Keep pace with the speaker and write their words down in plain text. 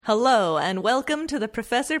Hello, and welcome to the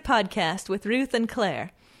Professor Podcast with Ruth and Claire.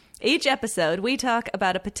 Each episode, we talk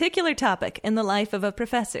about a particular topic in the life of a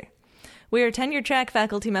professor. We are tenure-track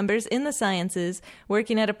faculty members in the sciences,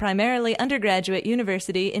 working at a primarily undergraduate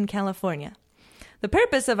university in California. The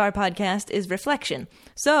purpose of our podcast is reflection,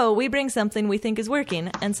 so we bring something we think is working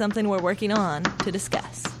and something we're working on to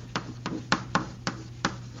discuss.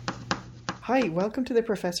 Hi, welcome to the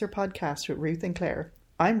Professor Podcast with Ruth and Claire.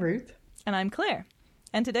 I'm Ruth. And I'm Claire.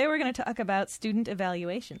 And today we're going to talk about student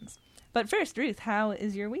evaluations. But first, Ruth, how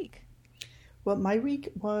is your week? Well, my week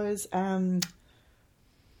was,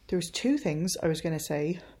 there's two things I was going to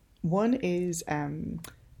say. One is,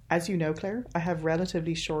 as you know, Claire, I have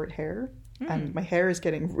relatively short hair. And my hair is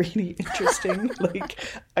getting really interesting.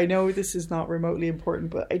 I know this is not remotely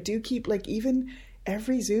important, but I do keep, even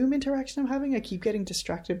every Zoom interaction I'm having, I keep getting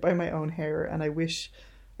distracted by my own hair. And I wish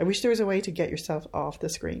there was a way to get yourself off the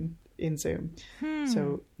screen in Zoom.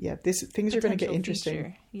 So yeah, things are going to get interesting.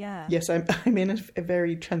 Feature. Yeah. Yes, I'm in a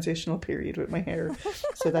very transitional period with my hair,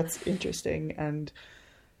 so that's interesting. And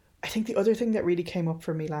I think the other thing that really came up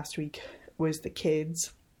for me last week was the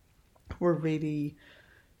kids were really.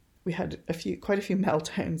 We had quite a few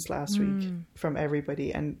meltdowns last week from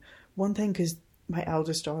everybody, and one thing, because my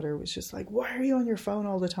eldest daughter was just like, "Why are you on your phone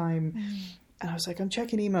all the time?" And I was like, "I'm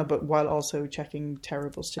checking email," but while also checking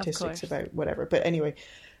terrible statistics about whatever. But anyway.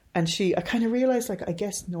 And I kind of realized, I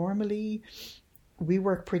guess normally we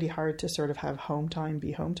work pretty hard to sort of have home time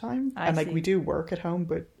be home time. We do work at home,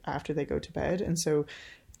 but after they go to bed. And so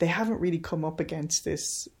they haven't really come up against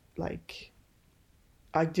this,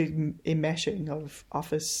 enmeshing of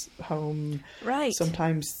office, home. Right.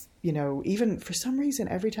 Sometimes, even for some reason,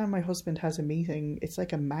 every time my husband has a meeting, it's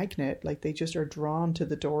like a magnet. They just are drawn to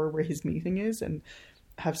the door where his meeting is and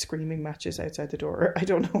have screaming matches outside the door. I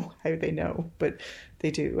don't know how they know, but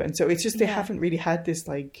they do. And so it's just they haven't really had this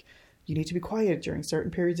you need to be quiet during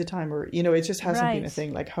certain periods of time, or it just hasn't been a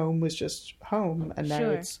thing. Home was just home, and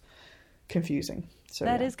now it's confusing. So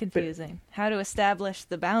that is confusing. How to establish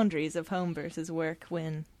the boundaries of home versus work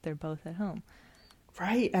when they're both at home.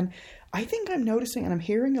 Right. And I think I'm noticing, and I'm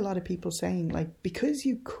hearing a lot of people saying, because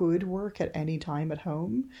you could work at any time at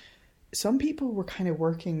home, some people were kind of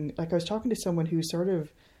working, I was talking to someone who's sort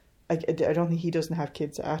of, I don't think he doesn't have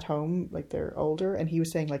kids at home, they're older, and he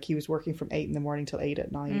was saying he was working from 8 a.m. till 8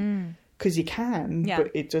 p.m. because you can,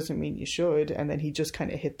 but it doesn't mean you should. And then he just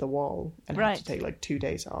kind of hit the wall and had to take 2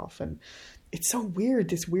 days off. And it's so weird,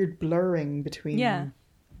 this weird blurring between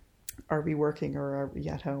are we working or are we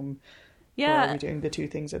at home? Or are we doing the two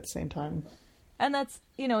things at the same time? And that's,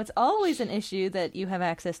 it's always an issue that you have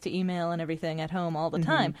access to email and everything at home all the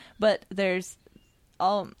time. But there's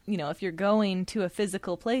if you're going to a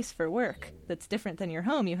physical place for work that's different than your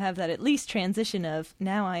home, you have that at least transition of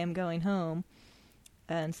now I am going home.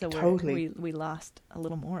 And so we lost a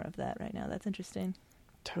little more of that right now. That's interesting.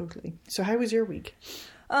 Totally. So how was your week?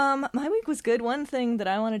 My week was good. One thing that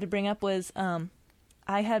I wanted to bring up was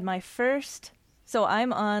I had my first... So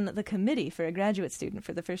I'm on the committee for a graduate student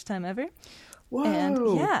for the first time ever. Whoa.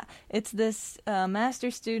 And it's this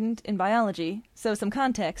master's student in biology. So some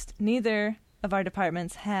context, neither of our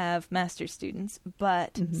departments have master's students,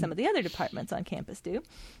 but some of the other departments on campus do.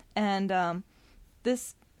 And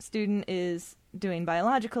this student is doing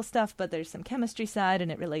biological stuff, but there's some chemistry side,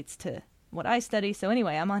 and it relates to what I study. So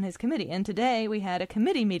anyway, I'm on his committee. And today we had a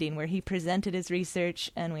committee meeting where he presented his research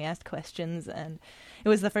and we asked questions. And it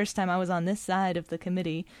was the first time I was on this side of the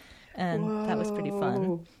committee. And that was pretty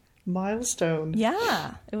fun. Milestone.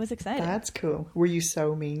 Yeah, it was exciting. That's cool. Were you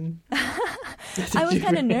so mean? I was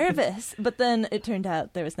kind of nervous, but then it turned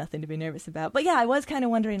out there was nothing to be nervous about. But yeah, I was kind of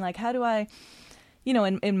wondering, how do I,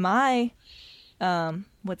 in my,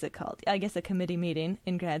 what's it called? I guess a committee meeting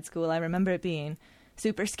in grad school, I remember it being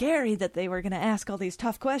super scary that they were going to ask all these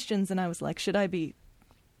tough questions. And I was like, should I be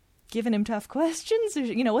giving him tough questions?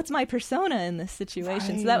 Or, what's my persona in this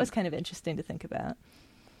situation? Right. So that was kind of interesting to think about.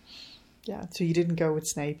 Yeah, so you didn't go with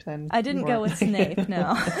Snape then? I didn't go with Snape,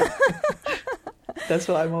 no. That's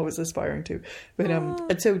what I'm always aspiring to. But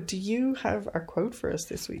and so do you have our quote for us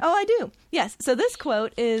this week? Oh, I do. Yes. So this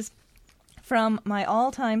quote is from my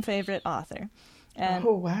all-time favorite author. And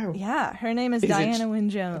oh, wow. Yeah, her name is Diana Wynne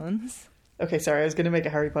Jones. Okay, sorry, I was going to make a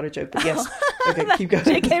Harry Potter joke, but yes. Okay, keep going.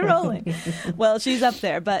 J.K. Rowling. Well, she's up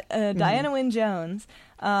there, but Diana Wynne Jones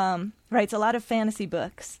writes a lot of fantasy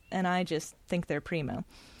books, and I just think they're primo.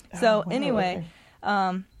 So anyway,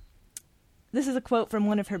 this is a quote from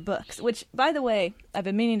one of her books, which, by the way, I've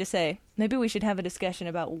been meaning to say, maybe we should have a discussion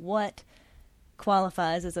about what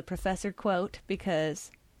qualifies as a professor quote, because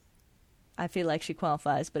I feel like she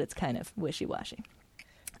qualifies, but it's kind of wishy-washy.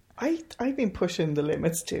 I've been pushing the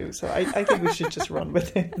limits too, so I think we should just run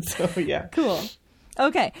with it. So yeah. Cool.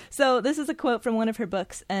 Okay, so this is a quote from one of her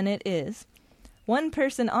books, and it is, "One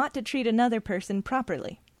person ought to treat another person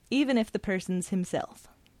properly, even if the person's himself."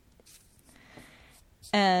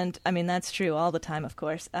 And, I mean, that's true all the time, of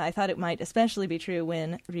course. I thought it might especially be true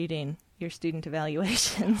when reading your student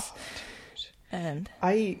evaluations.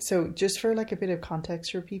 So just for like a bit of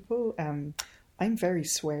context for people, I'm very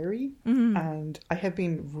sweary, and I have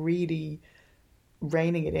been really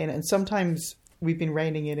reining it in, and sometimes we've been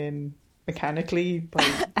reining it in mechanically by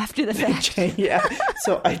after the fact. Yeah.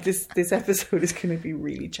 So this episode is going to be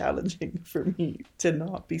really challenging for me to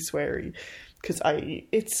not be sweary, because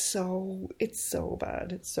it's so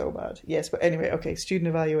bad. It's so bad. Yes, but anyway, okay, student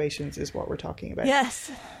evaluations is what we're talking about.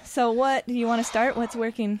 Yes. So what do you want to start? What's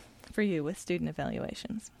working for you with student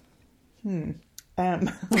evaluations? So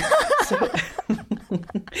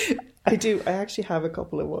I actually have a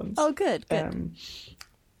couple of ones. Oh, good.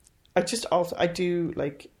 I do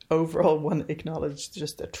like overall want to acknowledge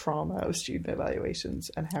just the trauma of student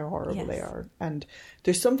evaluations and how horrible they are. And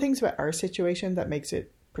there's some things about our situation that makes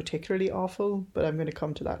it particularly awful, but I'm going to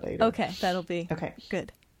come to that later. Okay, that'll be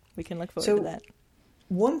good. We can look forward to that.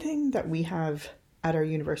 One thing that we have at our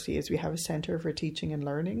university is we have a Centre for Teaching and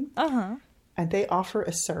Learning. And they offer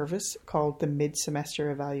a service called the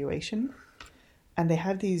mid-semester evaluation. And they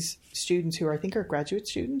have these students who I think are graduate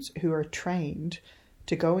students who are trained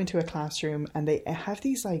to go into a classroom, and they have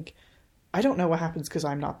these like, I don't know what happens because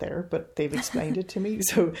I'm not there, but they've explained it to me.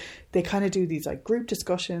 So they kind of do these like group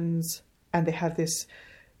discussions, and they have this,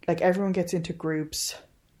 like everyone gets into groups.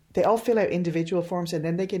 They all fill out individual forms, and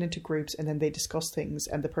then they get into groups, and then they discuss things,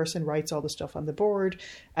 and the person writes all the stuff on the board,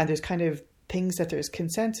 and there's kind of things that there's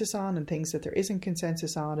consensus on and things that there isn't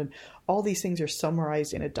consensus on, and all these things are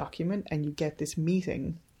summarized in a document, and you get this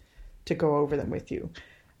meeting to go over them with you.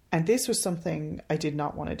 And this was something I did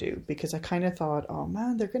not want to do, because I kind of thought, oh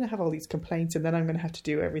man, they're going to have all these complaints, and then I'm going to have to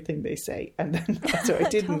do everything they say. And then so I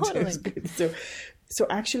didn't. Totally. It was good. So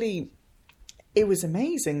actually, it was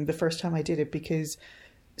amazing the first time I did it, because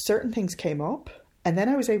certain things came up, and then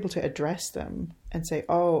I was able to address them and say,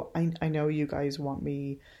 oh, I know you guys want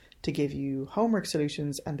me to give you homework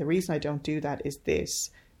solutions, and the reason I don't do that is this.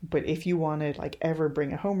 But if you want to like ever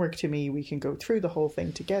bring a homework to me, we can go through the whole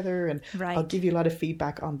thing together, and I'll give you a lot of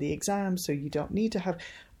feedback on the exam, so you don't need to have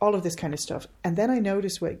all of this kind of stuff. And then I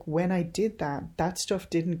noticed like when I did that, that stuff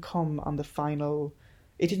didn't come on the final,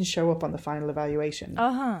 it didn't show up on the final evaluation.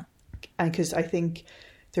 And because I think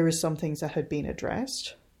there were some things that had been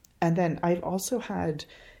addressed. And then I've also had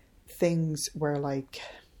things where like,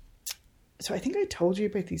 so I think I told you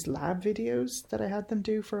about these lab videos that I had them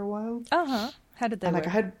do for a while. How did they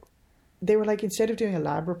work? They were like, instead of doing a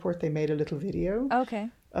lab report, they made a little video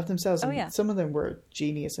of themselves. And some of them were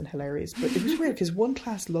genius and hilarious, but it was weird because one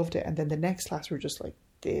class loved it, and then the next class were just like,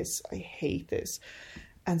 I hate this.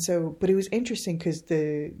 And so, but it was interesting because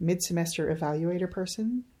the mid-semester evaluator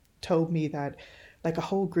person told me that like a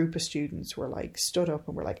whole group of students were like stood up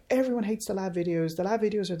and were like, everyone hates the lab videos. The lab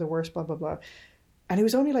videos are the worst, blah, blah, blah. And it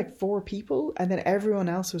was only like 4 people. And then everyone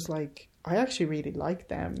else was like, I actually really like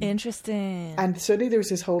them. Interesting. And suddenly there was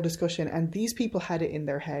this whole discussion, and these people had it in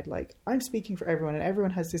their head, like, I'm speaking for everyone, and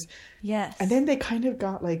everyone has this. Yes. And then they kind of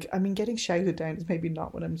got like, I mean, getting shouted down is maybe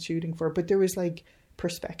not what I'm shooting for, but there was like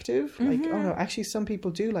perspective, like, oh no, actually some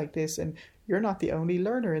people do like this, and you're not the only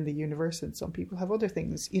learner in the universe, and some people have other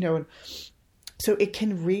things, you know. And so it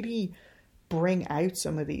can really bring out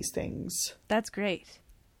some of these things. That's great.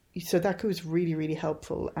 So that was really, really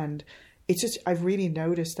helpful. And it's just, I've really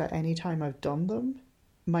noticed that anytime I've done them,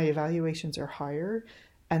 my evaluations are higher,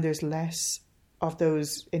 and there's less of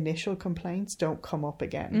those initial complaints don't come up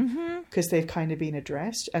again because they've kind of been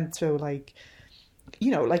addressed. And so like,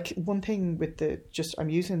 you know, like one thing with I'm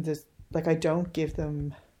using this, like I don't give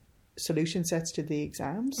them solution sets to the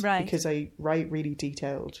exams because I write really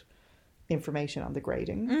detailed information on the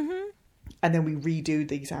grading. And then we redo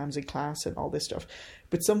the exams in class and all this stuff.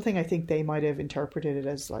 But something I think they might have interpreted it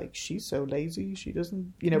as like, she's so lazy, she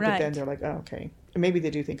doesn't, you know, but then they're like, oh, okay. And maybe they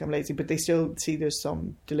do think I'm lazy, but they still see there's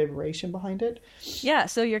some deliberation behind it. Yeah,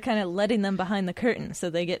 so you're kind of letting them behind the curtain so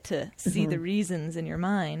they get to see the reasons in your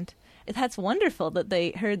mind. That's wonderful that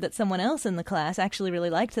they heard that someone else in the class actually really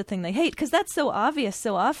liked the thing they hate, because that's so obvious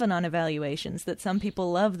so often on evaluations that some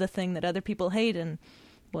people love the thing that other people hate, and,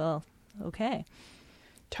 well, okay.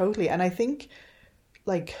 Totally. And I think,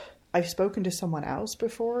 like, I've spoken to someone else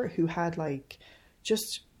before who had, like,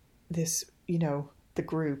 just this, you know, the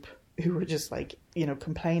group who were just, like, you know,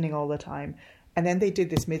 complaining all the time. And then they did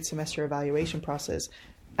this mid-semester evaluation process.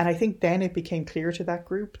 And I think then it became clear to that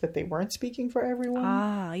group that they weren't speaking for everyone.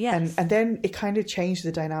 Ah, yes. And then it kind of changed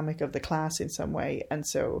the dynamic of the class in some way. And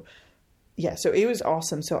so, yeah, so it was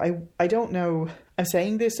awesome. So I don't know, I'm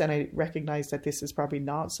saying this and I recognize that this is probably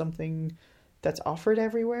not something that's offered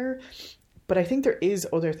everywhere. But I think there is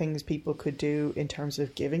other things people could do in terms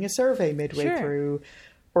of giving a survey midway through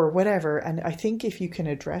or whatever. And I think if you can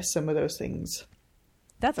address some of those things,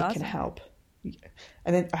 that's it awesome. can help.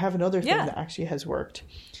 And then I have another thing that actually has worked.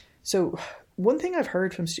 So one thing I've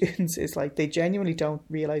heard from students is like they genuinely don't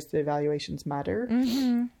realize the evaluations matter.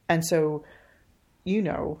 Mm-hmm. And so, you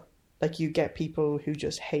know, like you get people who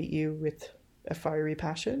just hate you with a fiery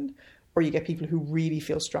passion, or you get people who really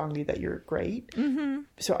feel strongly that you're great. Mm-hmm.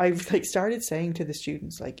 So I've like started saying to the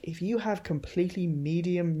students, like, if you have completely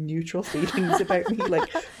medium neutral feelings about me, like,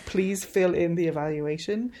 please fill in the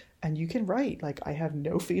evaluation. And you can write, like, I have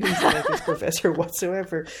no feelings about this professor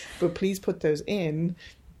whatsoever, but please put those in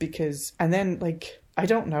because, and then, like, I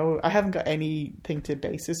don't know, I haven't got anything to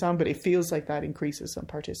base this on, but it feels like that increases some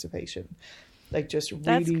participation. Like, just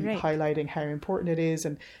really highlighting how important it is.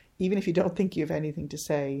 And even if you don't think you have anything to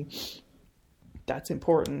say, that's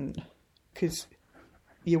important because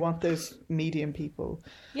you want those medium people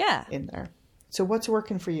in there. So what's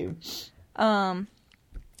working for you?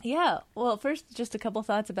 Yeah, well, first, just a couple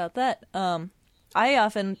thoughts about that. I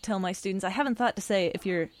often tell my students, I haven't thought to say if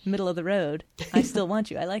you're middle of the road, I still want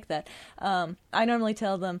you. I like that. I normally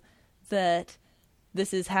tell them that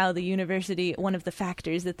this is how the university, one of the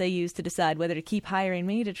factors that they use to decide whether to keep hiring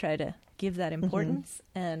me to try to give that importance,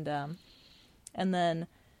 and then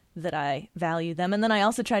that I value them. And then I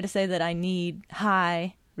also try to say that I need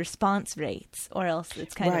high response rates or else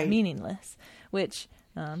it's kind of meaningless, which...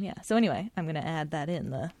 So anyway, I'm going to add that in,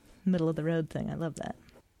 the middle of the road thing. I love that.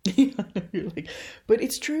 But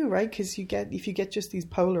it's true, right? Because if you get just these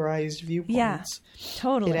polarized viewpoints,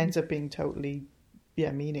 totally, it ends up being totally,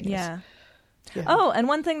 meaningless. Yeah. Oh, and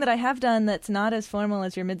one thing that I have done that's not as formal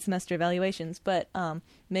as your mid-semester evaluations, but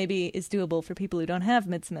maybe is doable for people who don't have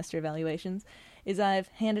mid-semester evaluations, is I've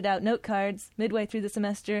handed out note cards midway through the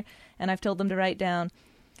semester, and I've told them to write down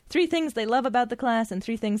 3 things they love about the class and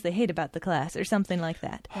 3 things they hate about the class, or something like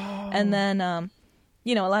that. Oh. And then, a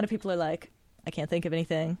lot of people are like, I can't think of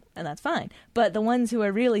anything, and that's fine. But the ones who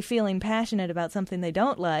are really feeling passionate about something they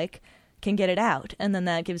don't like can get it out, and then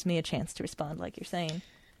that gives me a chance to respond, like you're saying.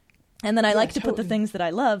 And then I like to put the things that I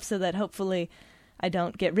love so that hopefully I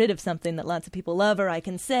don't get rid of something that lots of people love, or I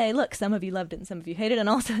can say, look, some of you loved it and some of you hated it, and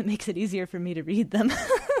also it makes it easier for me to read them.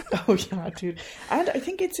 Oh, yeah, dude. And I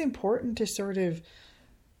think it's important to sort of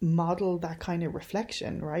model that kind of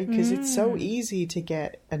reflection, right? Because it's so easy to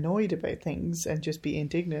get annoyed about things and just be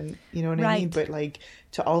indignant, you know what I mean? But like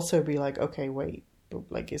to also be like, okay, wait, but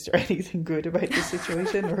like, is there anything good about this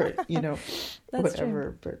situation, or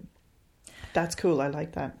whatever? True. But that's cool. I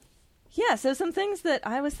like that. Yeah. So some things that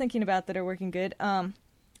I was thinking about that are working good.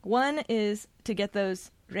 One is to get those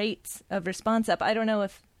rates of response up. I don't know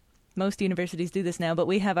if most universities do this now, but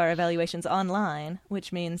we have our evaluations online,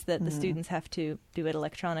 which means that the students have to do it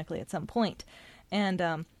electronically at some point.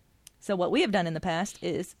 And so what we have done in the past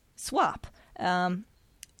is swap. I'll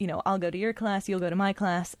go to your class, you'll go to my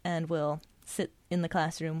class, and we'll sit in the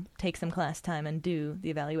classroom, take some class time, and do the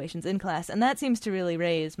evaluations in class. And that seems to really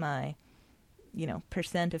raise my,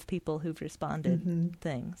 percent of people who've responded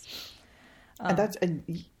things.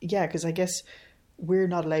 Because I guess we're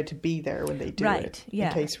not allowed to be there when they do it, in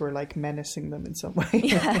case we're like menacing them in some way.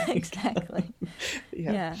 Yeah, exactly.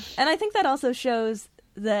 Yeah. And I think that also shows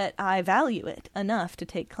that I value it enough to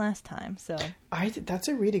take class time. So that's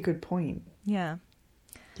a really good point. Yeah.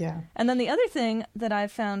 Yeah. And then the other thing that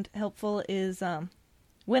I've found helpful is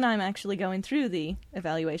when I'm actually going through the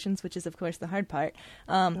evaluations, which is of course the hard part,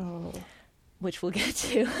 which we'll get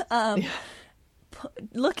to,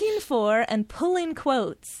 looking for and pulling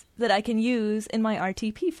quotes that I can use in my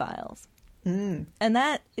RTP files. And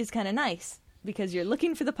that is kind of nice because you're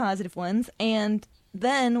looking for the positive ones, and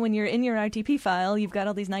then when you're in your RTP file, you've got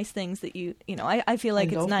all these nice things that I feel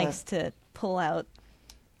like it's nice to pull out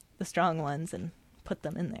the strong ones and put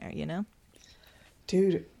them in there,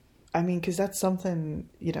 Dude, I mean, because that's something,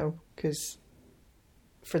 because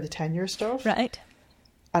for the tenure stuff. Right.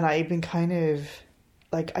 And I've been kind of...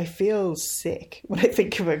 like, I feel sick when I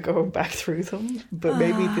think about going back through them, but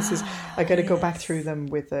maybe I got to go back through them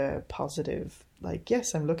with a positive, like,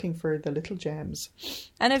 yes, I'm looking for the little gems.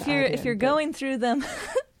 And if you're going through them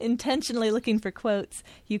intentionally looking for quotes,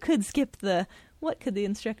 you could skip the what could the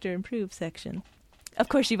instructor improve section. Of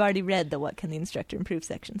course, you've already read the what can the instructor improve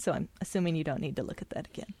section, so I'm assuming you don't need to look at that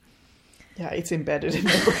again. Yeah, it's embedded in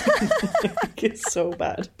my brain. It's so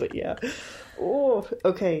bad, but yeah. Oh,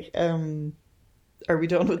 okay. Are we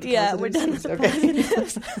done with the yeah, positives? we're done with the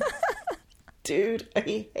positives. Dude,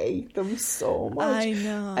 I hate them so much. I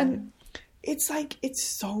know. And it's like, it's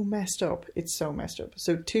so messed up. It's so messed up.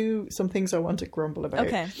 So some things I want to grumble about.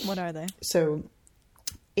 Okay, what are they? So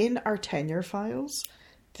in our tenure files,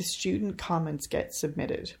 the student comments get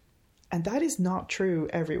submitted. And that is not true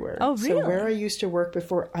everywhere. Oh, really? So where I used to work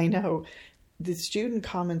before, I know the student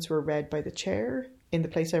comments were read by the chair in the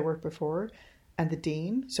place I worked before and the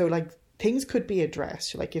dean. So like things could be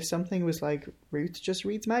addressed. Like if something was like, Ruth just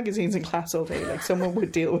reads magazines in class all day, like someone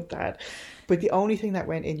would deal with that. But the only thing that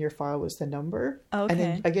went in your file was the number. Okay. And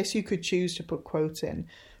then I guess you could choose to put quotes in.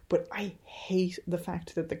 But I hate the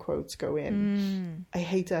fact that the quotes go in. I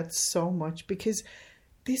hate that so much because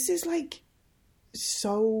this is like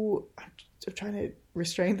so... I'm trying to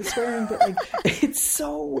restrain the swearing, but like it's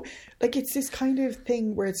so like it's this kind of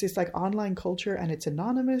thing where it's this like online culture and it's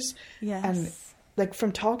anonymous. Yes. And like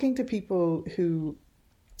from talking to people who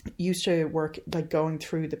used to work like going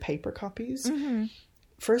through the paper copies,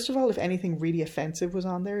 first of all, if anything really offensive was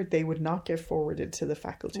on there, they would not get forwarded to the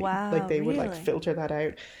faculty. Wow, like they would like really? filter that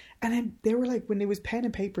out. And then they were like, when it was pen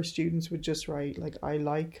and paper, students would just write like, I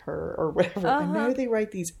like her or whatever. And now they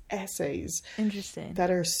write these essays. Interesting.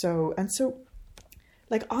 That are so, and so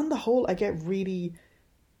like on the whole, I get really,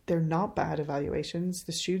 they're not bad evaluations.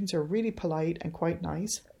 The students are really polite and quite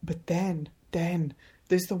nice. But then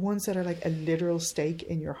there's the ones that are like a literal stake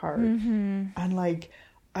in your heart. And like,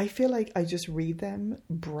 I feel like I just read them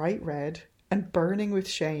bright red and burning with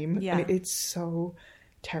shame. Yeah. And it's so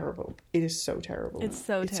terrible. It is so terrible. It's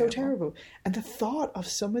so terrible. And the thought of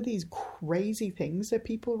some of these crazy things that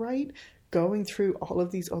people write going through all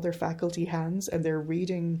of these other faculty hands and they're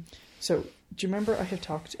reading. So do you remember I have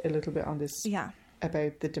talked a little bit on this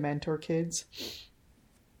about the Dementor kids?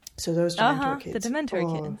 So those Dementor kids. The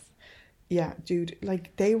Dementor kids. Yeah, dude,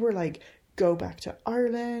 like they were like, go back to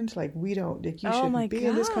Ireland, like we don't, like you shouldn't be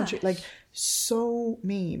in this country. Like so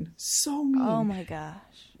mean. Oh my gosh.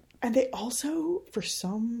 And they also, for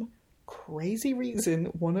some crazy reason,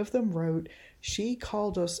 one of them wrote, she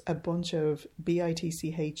called us a bunch of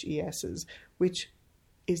bitcheses, which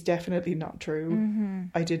is definitely not true.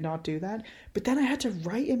 I did not do that. But then I had to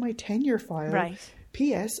write in my tenure file, Right.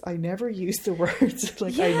 P.S. I never used the words,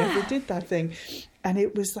 like I never did that thing. And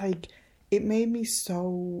it was like, it made me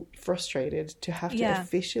so frustrated to have to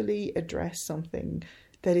officially address something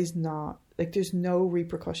that is not, like there's no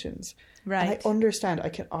repercussions. Right. And I understand, I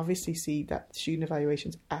can obviously see that student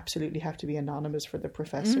evaluations absolutely have to be anonymous for the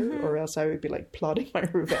professor, or else I would be like plotting my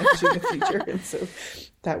revenge in the future, and so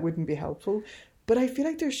that wouldn't be helpful. But I feel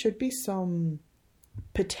like there should be some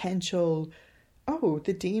potential,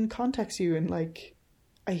 the dean contacts you and like,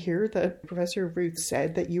 I hear that Professor Ruth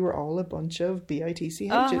said that you were all a bunch of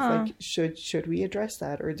bitcheses. Like, should we address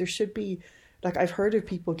that? Or there should be, like, I've heard of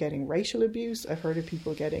people getting racial abuse. I've heard of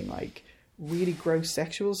people getting like really gross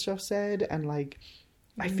sexual stuff said, and like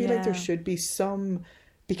I feel like there should be some,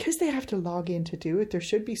 because they have to log in to do it, there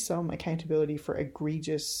should be some accountability for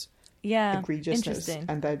egregiousness,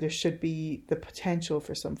 and that there should be the potential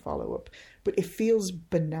for some follow-up. But it feels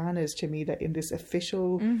bananas to me that in this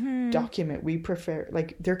official document we prefer,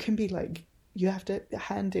 like there can be like, you have to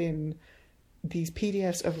hand in these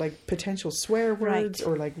PDFs of like potential swear words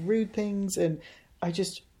or like rude things, and I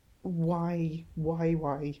just, why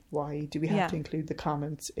do we have to include the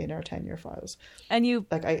comments in our tenure files? And you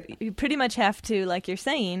pretty much have to, like you're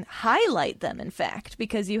saying, highlight them, in fact,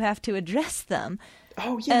 because you have to address them.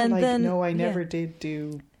 Oh yeah, and like then, no, I never did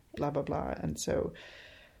do blah blah blah. And so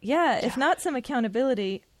if not some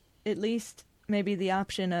accountability, at least maybe the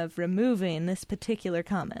option of removing this particular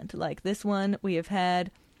comment. Like this one we have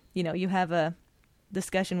had, you have a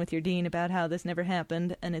discussion with your dean about how this never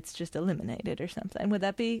happened and it's just eliminated or something. Would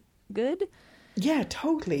that be good? Yeah,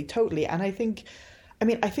 totally. And I think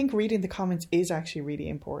reading the comments is actually really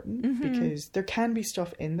important, because there can be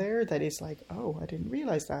stuff in there that is like, oh, I didn't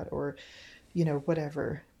realize that, or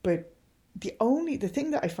whatever. But the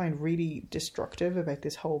thing that I find really destructive about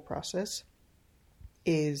this whole process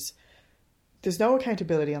is there's no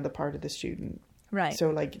accountability on the part of the student. Right. So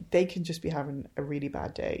like they can just be having a really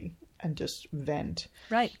bad day and just vent.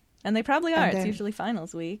 Right. And they probably are. It's usually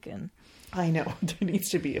finals week, and I know there needs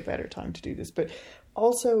to be a better time to do this. But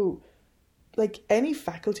also, like any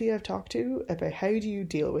faculty I've talked to about how do you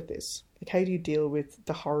deal with this? Like how do you deal with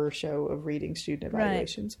the horror show of reading student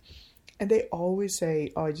evaluations? Right. And they always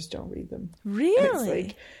say, oh, I just don't read them. Really? And it's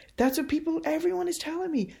like, that's what everyone is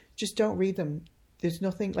telling me. Just don't read them. There's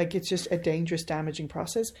nothing, like it's just a dangerous, damaging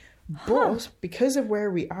process. But because of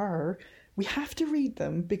where we are, we have to read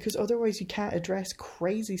them because otherwise you can't address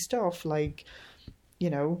crazy stuff like, you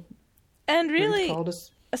know. And really,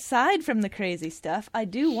 aside from the crazy stuff, I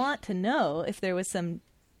do want to know if there was some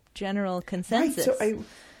general consensus. Right, so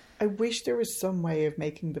I wish there was some way of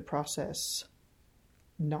making the process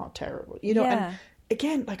not terrible, you know. And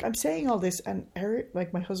again, like, I'm saying all this, and Eric,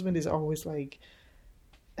 like, my husband is always like,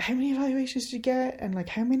 how many evaluations did you get? And like,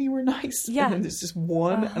 how many were nice? Yeah. And then there's just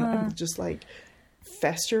one, and I'm just like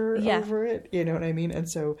fester over it, you know what I mean? And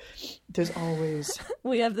so there's always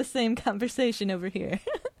we have the same conversation over here.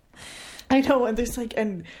 I know, and there's like,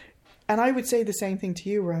 and I would say the same thing to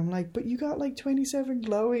you, where I'm like, but you got like 27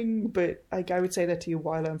 glowing, but like, I would say that to you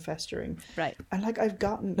while I'm festering. Right. And like, I've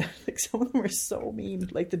gotten, like, some of them are so mean,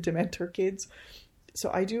 like the Dementor kids. So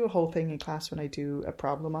I do a whole thing in class when I do a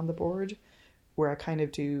problem on the board, where I kind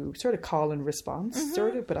of do sort of call and response,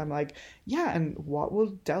 sort of, but I'm like, yeah, and what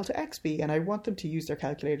will delta X be? And I want them to use their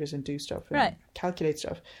calculators and do stuff and calculate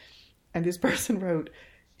stuff. And this person wrote,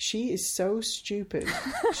 she is so stupid.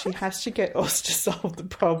 She has to get us to solve the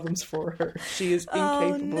problems for her. She is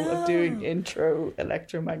incapable of doing intro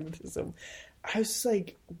electromagnetism. I was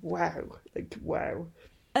like, wow. Like, wow.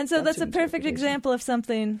 And so that's a perfect example of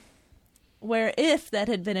something where if that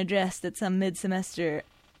had been addressed at some mid-semester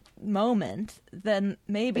moment, then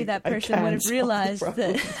maybe that person would have realized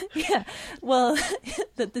that,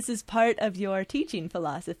 that this is part of your teaching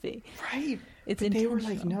philosophy. Right. But they were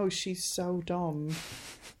like, no, she's so dumb.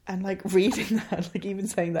 And like, reading that, like, even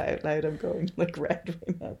saying that out loud, I'm going like red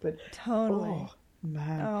right now. But totally. Oh,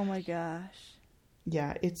 man. Oh my gosh.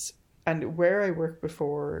 Yeah, and where I worked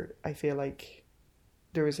before, I feel like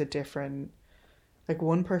there was a different, like,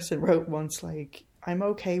 one person wrote once, like, I'm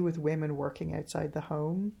okay with women working outside the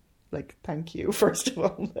home. Like, thank you, first of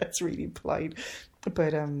all, that's really polite.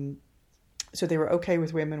 But so they were okay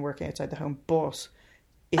with women working outside the home, but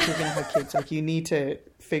if you're going to have kids, like, you need to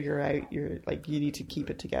figure out you need to keep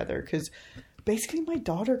it together. Because basically my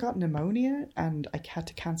daughter got pneumonia and I had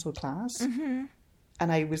to cancel class. Mm-hmm.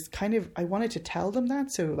 And I was I wanted to tell them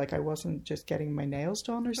that, so like I wasn't just getting my nails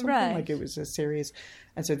done or something. Right. Like, it was a serious,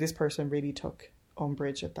 and so this person really took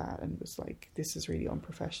umbrage at that and was like, this is really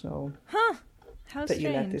unprofessional. Huh. How that strange. You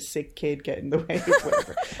let this sick kid get in the way or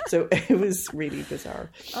whatever. So it was really bizarre.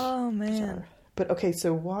 Oh man. Bizarre. But okay,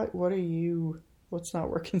 so what's not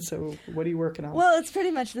working? So what are you working on? Well, it's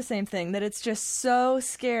pretty much the same thing, that it's just so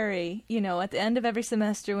scary. You know, at the end of every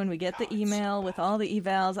semester when we get the email with all the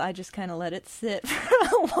evals, I just kind of let it sit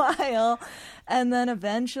for a while and then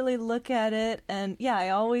eventually look at it. And yeah, I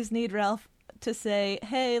always need Ralph to say,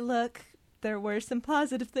 hey, look, there were some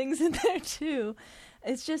positive things in there too.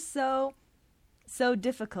 It's just so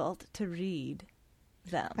difficult to read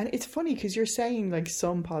them. And it's funny because you're saying like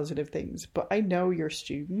some positive things, but I know your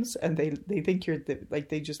students and they think you're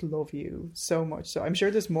they just love you so much. So I'm sure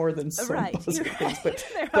there's more than some positive things,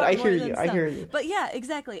 but I hear you. But yeah,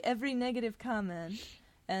 exactly. Every negative comment,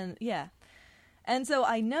 and yeah. And so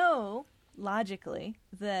I know logically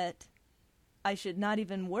that I should not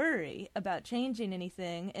even worry about changing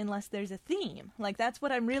anything unless there's a theme. Like, that's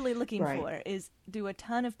what I'm really looking for, is do a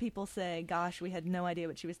ton of people say, gosh, we had no idea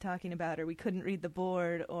what she was talking about, or we couldn't read the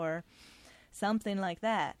board, or something like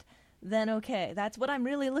that. Then, okay, that's what I'm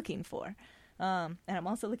really looking for. And I'm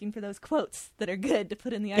also looking for those quotes that are good to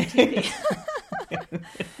put in the ITP.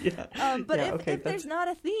 But if there's not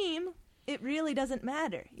a theme, it really doesn't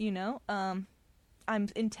matter, you know? I'm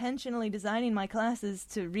intentionally designing my classes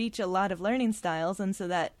to reach a lot of learning styles, and so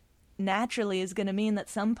that naturally is going to mean that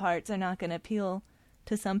some parts are not going to appeal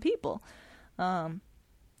to some people. But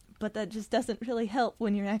that just doesn't really help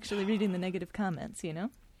when you're actually reading the negative comments, you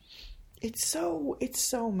know? It's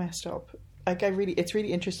so messed up. Like, it's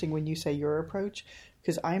really interesting when you say your approach,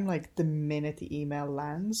 because I'm like, the minute the email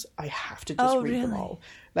lands, I have to just read them all.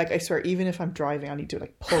 Like, I swear, even if I'm driving, I need to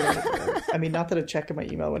like pull it over. I mean, not that I'm checking my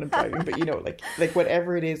email when I'm driving, but you know, like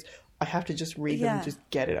whatever it is, I have to just read them and just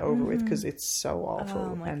get it over with, because it's so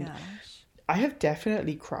awful. Oh my gosh. I have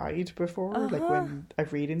definitely cried before, like when I'm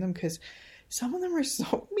reading them, because some of them are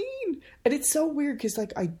so mean. And it's so weird, because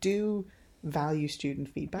like, I do value student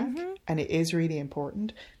feedback, and it is really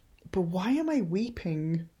important. But why am I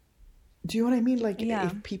weeping? Do you know what I mean? Like,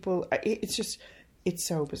 if people, it's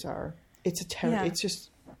so bizarre. It's a terrible, it's just,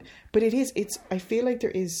 but I feel like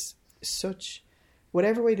there is such,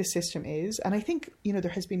 whatever way the system is, and I think, you know,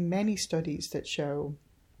 there has been many studies that show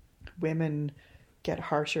women get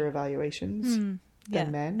harsher evaluations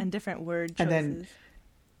than men. And different word choices.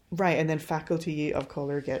 And then faculty of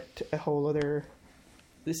colour get a whole other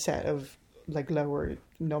set of like lower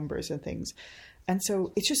numbers and things. And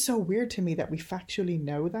so it's just so weird to me that we factually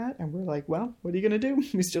know that. And we're like, well, what are you going to do?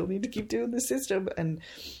 We still need to keep doing the system. And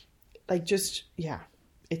like, just, yeah,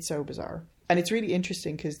 it's so bizarre. And it's really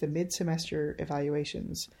interesting because the mid-semester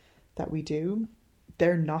evaluations that we do,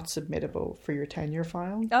 they're not submittable for your tenure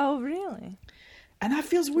file. Oh, really? And that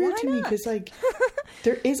feels weird to me because, like,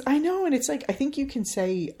 there is, I know, and it's like, I think you can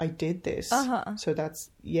say, I did this, so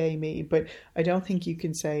that's yay me, but I don't think you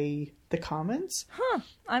can say the comments. Huh,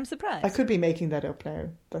 I'm surprised. I could be making that up now.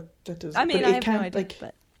 That doesn't, I mean, I have no idea, like,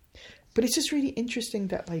 but it's just really interesting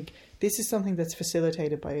that, like, this is something that's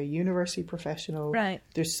facilitated by a university professional. Right.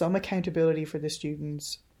 There's some accountability for the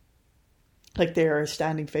students. Like, they are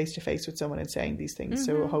standing face to face with someone and saying these things.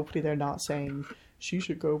 So hopefully they're not saying she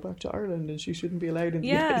should go back to Ireland and she shouldn't be allowed in the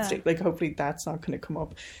United States. Like, hopefully that's not going to come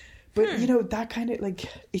up. But, you know, that kind of, like,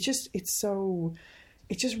 it just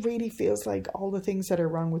really feels like all the things that are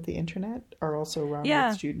wrong with the internet are also wrong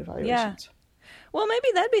with student evaluations. Yeah. Well, maybe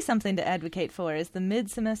that'd be something to advocate for, is the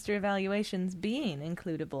mid-semester evaluations being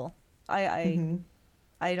includable. I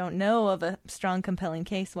don't know of a strong, compelling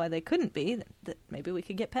case why they couldn't be. That maybe we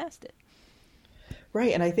could get past it.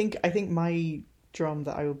 Right, and I think my drum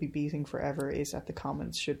that I will be beating forever is that the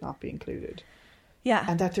comments should not be included. Yeah.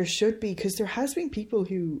 And that there should be, because there has been people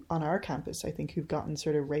who, on our campus, I think, who've gotten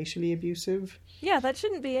sort of racially abusive. Yeah, that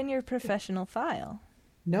shouldn't be in your professional file.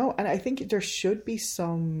 No, and I think there should be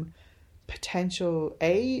some potential,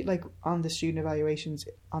 like on the student evaluations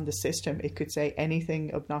on the system, it could say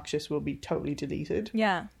anything obnoxious will be totally deleted.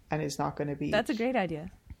 Yeah. And it's not going to be... That's a great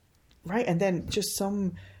idea. Right, and then just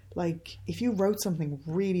some... Like, if you wrote something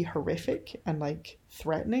really horrific and, like,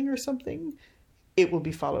 threatening or something, it will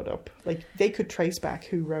be followed up. Like, they could trace back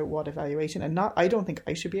who wrote what evaluation. And I don't think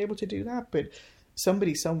I should be able to do that, but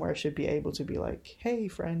somebody somewhere should be able to be like, hey,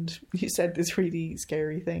 friend, you said this really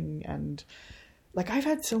scary thing. And, like, I've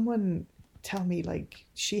had someone tell me, like,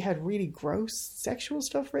 she had really gross sexual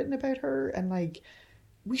stuff written about her. And, like,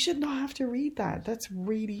 we should not have to read that. That's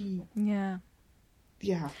really... Yeah.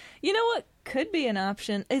 Yeah. You know what could be an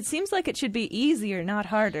option? It seems like it should be easier, not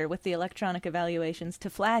harder, with the electronic evaluations to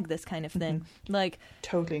flag this kind of thing. Like,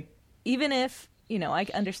 totally. Even if, you know, I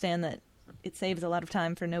understand that it saves a lot of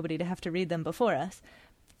time for nobody to have to read them before us,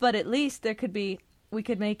 but at least we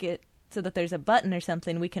could make it so that there's a button or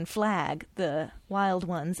something we can flag the wild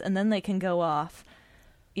ones, and then they can go off.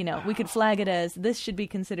 You know, we could flag it as this should be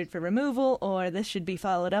considered for removal, or this should be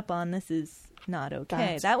followed up on, this is not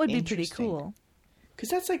okay. That would be pretty cool. Because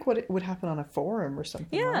that's like what it would happen on a forum or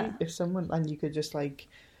something, right? If someone, and you could just like,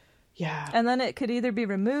 And then it could either be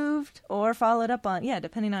removed or followed up on,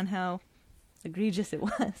 depending on how egregious it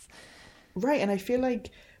was. Right, and I feel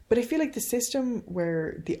like the system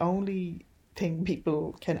where the only thing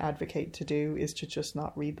people can advocate to do is to just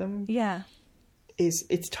not read them. Yeah.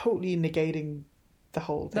 It's totally negating the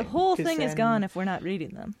whole thing. The whole thing is gone if we're not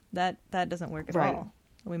reading them. That doesn't work at all.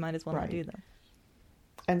 We might as well not do them.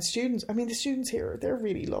 And students, I mean, the students here, they're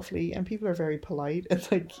really lovely and people are very polite and,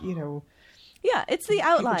 like, you know. Yeah, it's the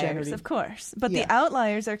outliers, of course. But the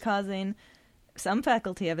outliers are causing some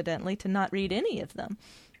faculty, evidently, to not read any of them,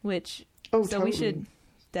 which, totally. We should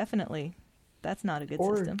definitely, that's not a good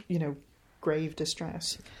system. Or, you know, grave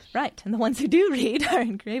distress. Right, and the ones who do read are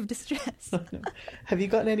in grave distress. Have you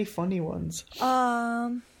gotten any funny ones?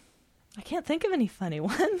 I can't think of any funny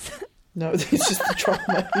ones. No, it's just the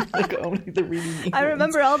trauma, like only the really mean I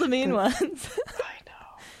remember ones. All the mean ones.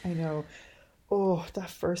 I know. Oh, that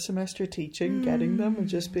first semester teaching, getting them and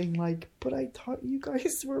just being like, but I thought you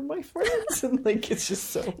guys were my friends. And like, it's just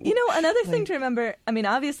so... You know, another thing to remember, I mean,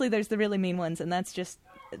 obviously there's the really mean ones and that's just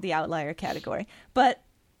the outlier category. But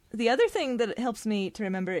the other thing that helps me to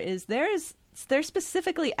remember is they're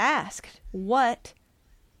specifically asked what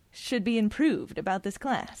should be improved about this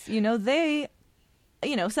class. You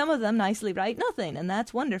know, some of them nicely write nothing, and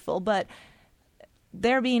that's wonderful, but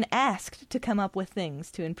they're being asked to come up with things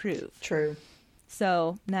to improve. True.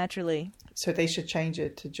 So, naturally. So they should change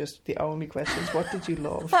it to just the only questions. What did you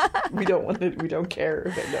love? we don't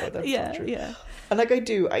care. But no, that's not true. Yeah. And like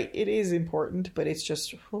it is important, but it's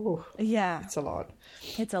just, it's a lot.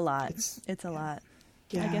 It's a lot. It's a lot.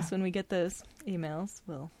 Yeah. I guess when we get those emails,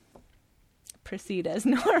 we'll proceed as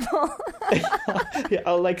normal.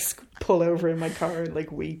 I'll like pull over in my car and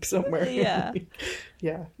like weep somewhere.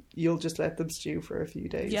 Yeah. You'll just let them stew for a few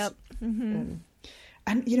days. Yep. Mm-hmm.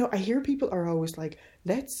 And you know, I hear people are always like,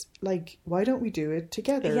 let's like, why don't we do it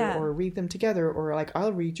together or read them together, or like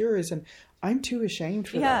I'll read yours, and I'm too ashamed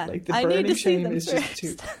for that. Like the burning shame is just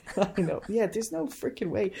too. I know. Yeah, there's no freaking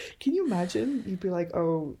way. Can you imagine? You'd be like,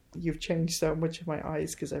 oh, you've changed so much in my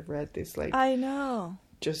eyes because I've read this. Like, I know.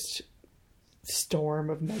 Just storm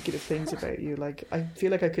of negative things about you. Like, I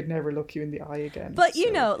feel like I could never look you in the eye again. But,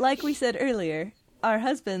 you know, like we said earlier, our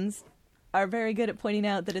husbands are very good at pointing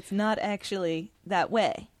out that it's not actually that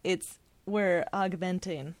way. We're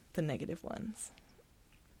augmenting the negative ones.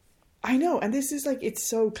 I know, and this is like, it's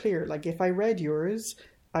so clear. Like, if I read yours,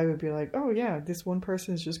 I would be like, oh yeah, this one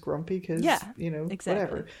person is just grumpy because, you know, exactly.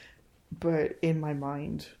 Whatever. But in my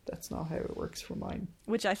mind, that's not how it works for mine.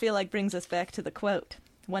 Which I feel like brings us back to the quote.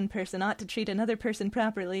 One person ought to treat another person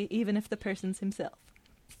properly, even if the person's himself.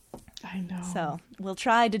 I know. So we'll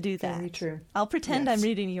try to do that. Very true. I'll pretend I'm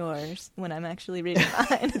reading yours when I'm actually reading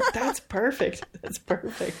mine. That's perfect. That's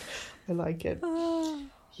perfect. I like it.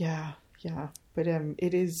 Yeah. But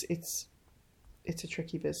it's a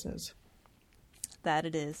tricky business. That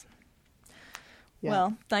it is. Yeah.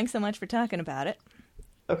 Well, thanks so much for talking about it.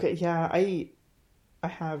 Okay, yeah, I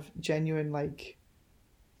have genuine, like,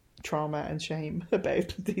 trauma and shame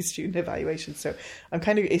about these student evaluations, so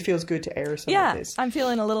it feels good to air some of this. Yeah, I'm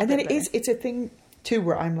feeling a little bit better. And then it's a thing, too,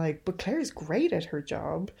 where I'm like, but Claire's great at her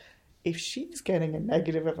job. If she's getting a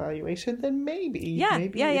negative evaluation, then maybe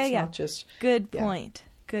it's not just... Good point.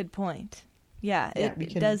 Yeah,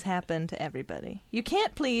 it does happen to everybody. You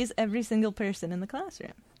can't please every single person in the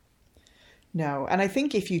classroom. No, and I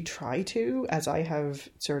think if you try to, as I have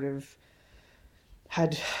sort of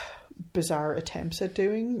had bizarre attempts at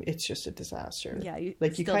doing, it's just a disaster. Yeah, you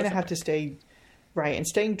kind of have to stay right and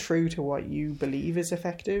staying true to what you believe is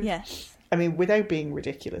effective. Yes. I mean, without being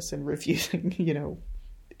ridiculous and refusing, you know,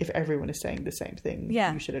 if everyone is saying the same thing,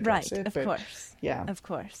 you should address it. Of course. Yeah. Of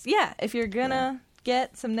course. Yeah, if you're gonna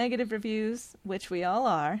get some negative reviews, which we all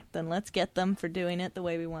are, then let's get them for doing it the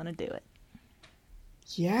way we want to do it.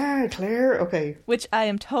 Yeah, Claire. Okay. Which I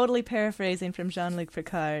am totally paraphrasing from Jean-Luc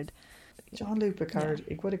Picard. Jean-Luc Picard.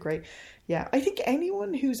 Yeah. What a great... Yeah, I think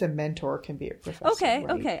anyone who's a mentor can be a professor. Okay,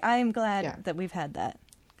 right? okay. I am glad that we've had that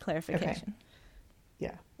clarification. Okay.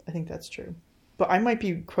 Yeah, I think that's true. But I might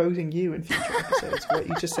be quoting you in future episodes. What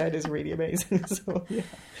you just said is really amazing. So, yeah.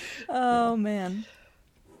 Oh, man.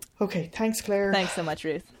 Okay, thanks, Claire. Thanks so much,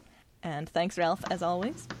 Ruth. And thanks, Ralph, as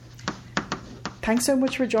always. Thanks so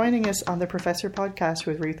much for joining us on the Professor Podcast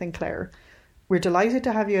with Ruth and Claire. We're delighted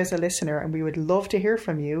to have you as a listener, and we would love to hear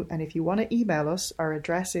from you. And if you want to email us, our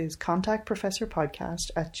address is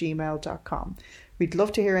contactprofessorpodcast@gmail.com. We'd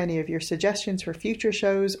love to hear any of your suggestions for future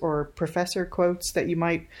shows or professor quotes that you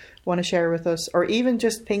might want to share with us, or even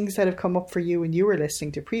just things that have come up for you when you were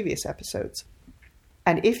listening to previous episodes.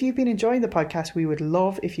 And if you've been enjoying the podcast, we would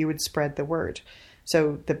love if you would spread the word.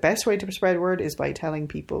 So the best way to spread word is by telling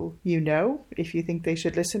people you know if you think they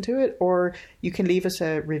should listen to it, or you can leave us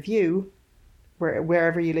a review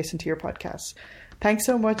wherever you listen to your podcasts. Thanks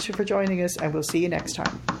so much for joining us, and we'll see you next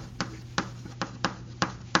time.